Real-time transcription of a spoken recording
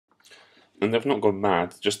and they've not gone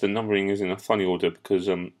mad, just the numbering is in a funny order because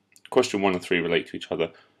question 1 and 3 relate to each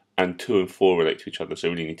other, and 2 and 4 relate to each other, so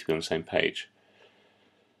we really need to be on the same page.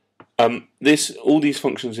 All these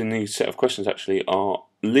functions in these set of questions actually are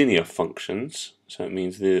linear functions, so it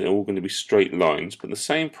means they're all going to be straight lines, but the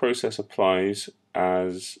same process applies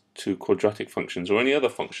as to quadratic functions or any other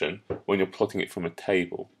function when you're plotting it from a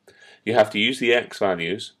table. You have to use the x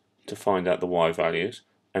values to find out the y values,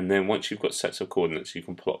 and then once you've got sets of coordinates you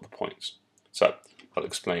can plot the points. So I'll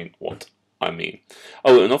explain what I mean.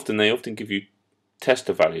 Oh, and they often give you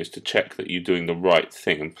tester values to check that you're doing the right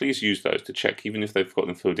thing, and please use those to check, even if they've got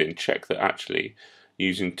them filled in, check that actually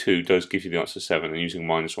using 2 does give you the answer 7 and using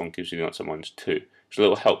 -1 gives you the answer -2. It's a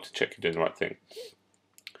little help to check you're doing the right thing.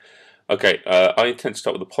 Okay, I tend to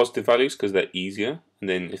start with the positive values because they're easier, and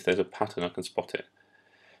then if there's a pattern I can spot it.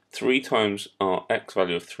 3 times our x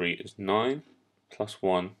value of 3 is 9, plus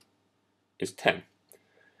 1 is 10.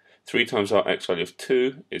 3 times our x value of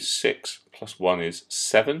 2 is 6, plus 1 is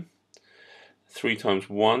 7. 3 times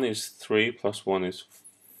 1 is 3, plus 1 is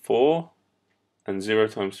 4, and 0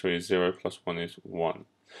 times 3 is 0, plus 1 is 1.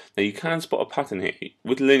 Now you can spot a pattern here.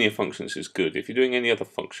 With linear functions it's good. If you're doing any other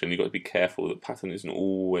function you've got to be careful. The pattern isn't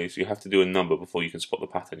always, you have to do a number before you can spot the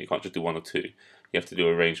pattern. You can't just do 1 or 2. You have to do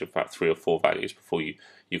a range of about 3 or 4 values before you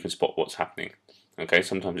can spot what's happening. Okay,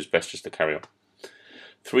 sometimes it's best just to carry on.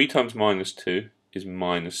 3 times -2 is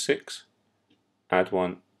 -6. Add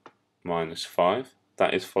 1, -5.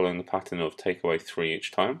 That is following the pattern of take away 3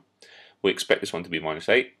 each time. We expect this one to be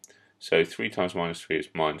 -8. So 3 times -3 is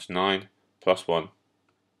 -9, plus 1,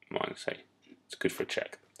 -8. It's good for a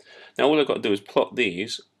check. Now all I've got to do is plot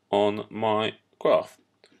these on my graph.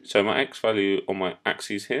 So my x value on my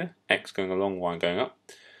axes here, x going along, y going up.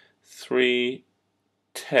 3,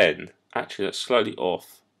 10. Actually that's slightly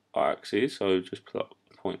off our axes, so just plot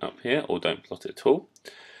a point up here, or don't plot it at all.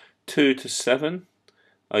 2 to 7.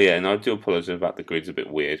 Oh yeah, and I do apologise about the grid's a bit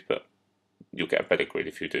weird, but you'll get a better grid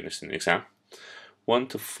if you're doing this in the exam. 1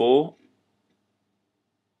 to 4.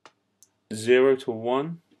 0 to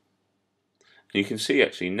 1. And you can see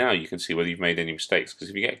actually, now you can see whether you've made any mistakes, because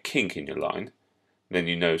if you get a kink in your line, then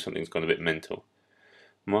you know something's gone a bit mental.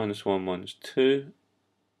 -1, -2.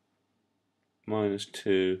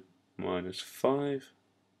 -2, -5.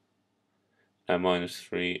 And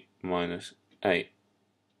 -3, -8.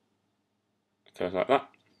 It goes like that.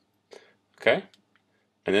 Okay,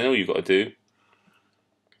 and then all you've got to do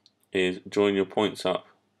is join your points up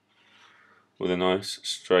with a nice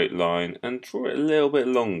straight line and draw it a little bit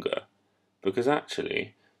longer, because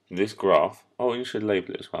actually this graph, oh, you should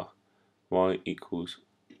label it as well, y equals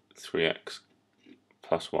 3x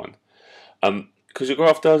plus 1. Because your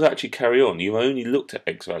graph does actually carry on. You've only looked at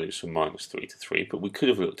x values from -3 to 3, but we could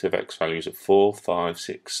have looked at x values at 4, 5,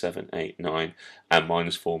 6, 7, 8, 9, and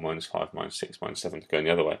 -4, -5, -6, -7 going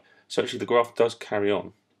the other way. So actually the graph does carry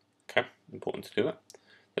on. Okay, important to do that.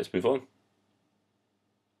 Let's move on.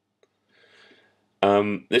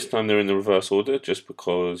 This time they're in the reverse order, just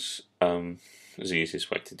because it's the easiest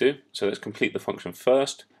way to do. So let's complete the function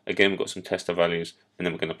first. Again, we've got some tester values, and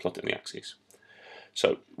then we're going to plot it in the axes.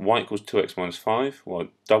 So y equals 2x minus 5. Well,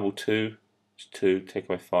 double 2 is 2, take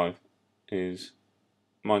away 5 is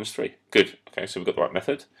 -3. Good. Okay, so we've got the right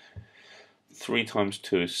method. 3 times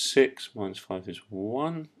 2 is 6, minus 5 is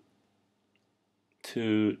 1.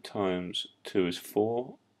 2 times 2 is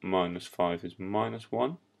 4, minus 5 is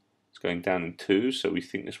 -1. It's going down in 2, so we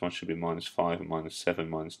think this one should be -5 and -7,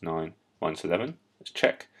 -9, -11. Let's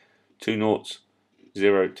check. 2 noughts,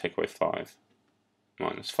 0, take away 5,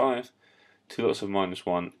 -5. 2 lots of -1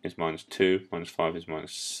 is -2, -5 is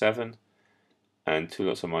 -7, and 2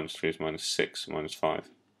 lots of -3 is -6,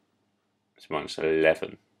 -5 is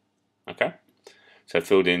 -11. Okay, so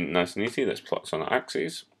filled in nice and easy. Let's plot this on our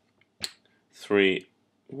axes. 3,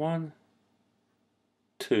 1,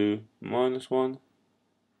 2, -1,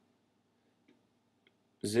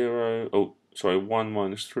 0, oh sorry, 1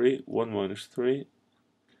 -3, 1 -3,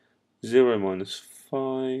 0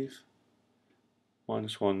 -5,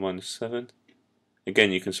 -1 -7.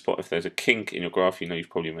 Again, you can spot if there's a kink in your graph, you know you've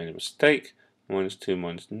probably made a mistake. -2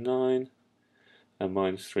 -9, and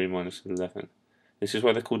 -3 -11. This is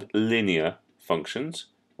why they're called linear functions,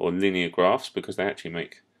 or linear graphs, because they actually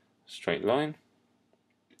make a straight line.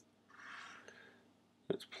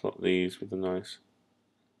 Let's plot these with a nice...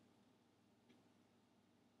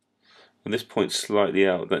 And this point's slightly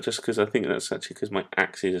out, that's just because I think that's actually because my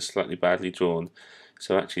axes are slightly badly drawn.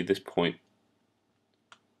 So actually this point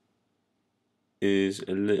is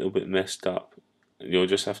a little bit messed up. You'll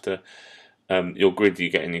just have to, your grid you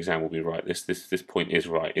get in the exam will be right. This point is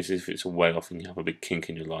right. It's if it's way off and you have a big kink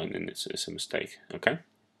in your line, then it's a mistake. Okay.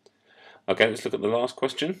 Okay, let's look at the last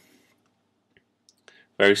question.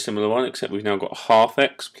 Very similar one, except we've now got half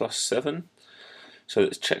x plus 7. So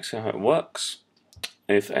let's check how it works.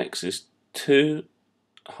 If x is 2,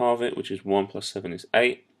 halve it, which is 1 plus 7 is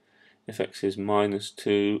 8. If x is minus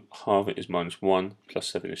 2, halve it is minus 1, plus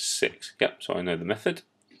 7 is 6. Yep, so I know the method.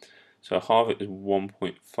 So halve it is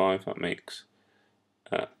 1.5, that makes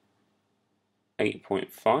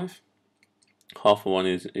 8.5. Half of 1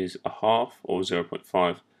 is a half, or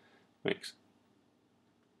 0.5 makes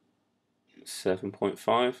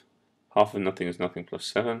 7.5. Half of nothing is nothing plus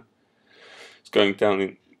 7. It's going down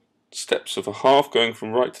in steps of a half, going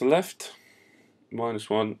from right to left. Minus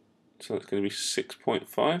 1, so that's going to be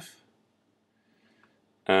 6.5.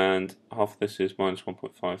 And half of this is minus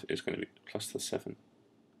 1.5 is going to be plus the 7,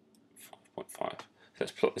 5.5. So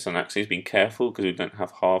let's plot this on axes, being careful because we don't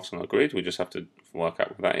have halves on our grid, we just have to work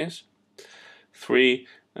out what that is. 3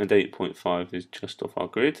 and 8.5 is just off our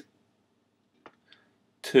grid.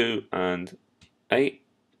 2 and 8.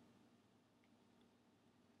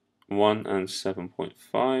 1 and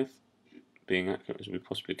 7.5, being accurate as we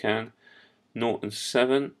possibly can. 0 and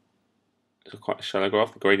 7 is quite a shallow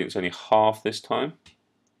graph, the gradient's only half this time.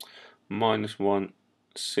 Minus 1,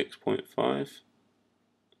 6.5.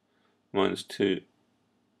 Minus 2,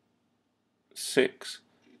 6.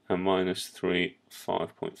 And minus 3,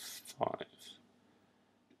 5.5.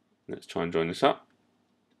 Let's try and join this up.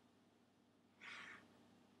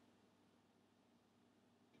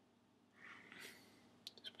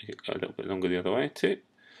 Let's make it go a little bit longer the other way too.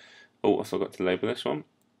 Oh, I forgot to label this one.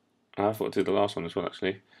 I forgot to do the last one as well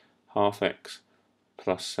actually. Half x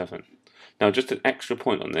plus 7. Now just an extra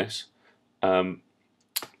point on this.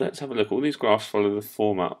 Let's have a look. All these graphs follow the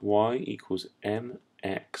format y equals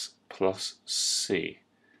mx plus c,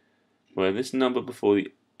 where this number before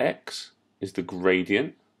the x is the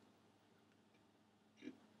gradient,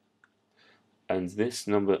 and this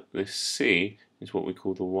number, this c, is what we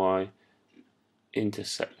call the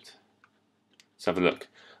y-intercept. Let's have a look.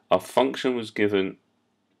 Our function was given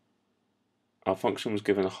a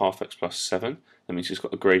half x plus 7. That means it's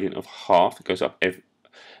got a gradient of half. It goes up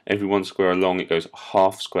every one square along, it goes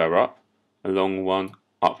half square up, along one,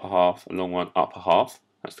 up a half, along one, up a half.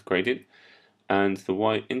 That's the gradient. And the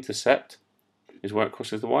y-intercept is where it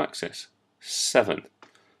crosses the y-axis, 7.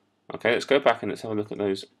 Okay, let's go back and let's have a look at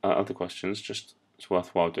those other questions. Just it's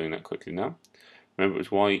worthwhile doing that quickly now. Remember, it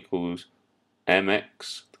was y equals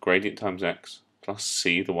mx, the gradient times x, plus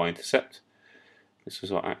c, the y-intercept. This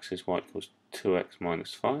was our axis, y equals 2x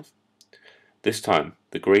minus 5. This time,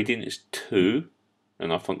 the gradient is 2,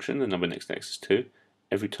 and our function, the number next to x is 2.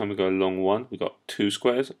 Every time we go along 1, we got 2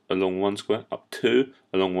 squares, along 1 square, up 2,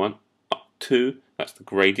 along 1, up 2. That's the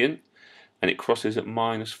gradient. And it crosses at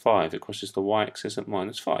minus 5. It crosses the y-axis at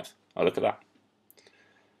minus 5. Oh, look at that.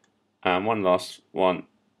 And one last one.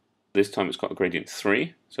 This time it's got a gradient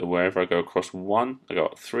 3. So wherever I go across 1, I go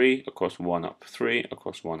up 3, across 1 up 3,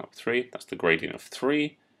 across 1 up 3. That's the gradient of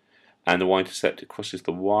 3. And the y-intercept, it crosses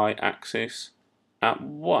the y-axis at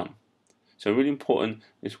 1. So really important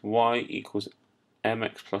is y equals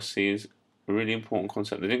mx plus c is a really important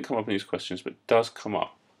concept. They didn't come up in these questions, but it does come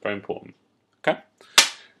up. Very important. Okay?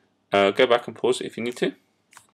 Go back and pause it if you need to.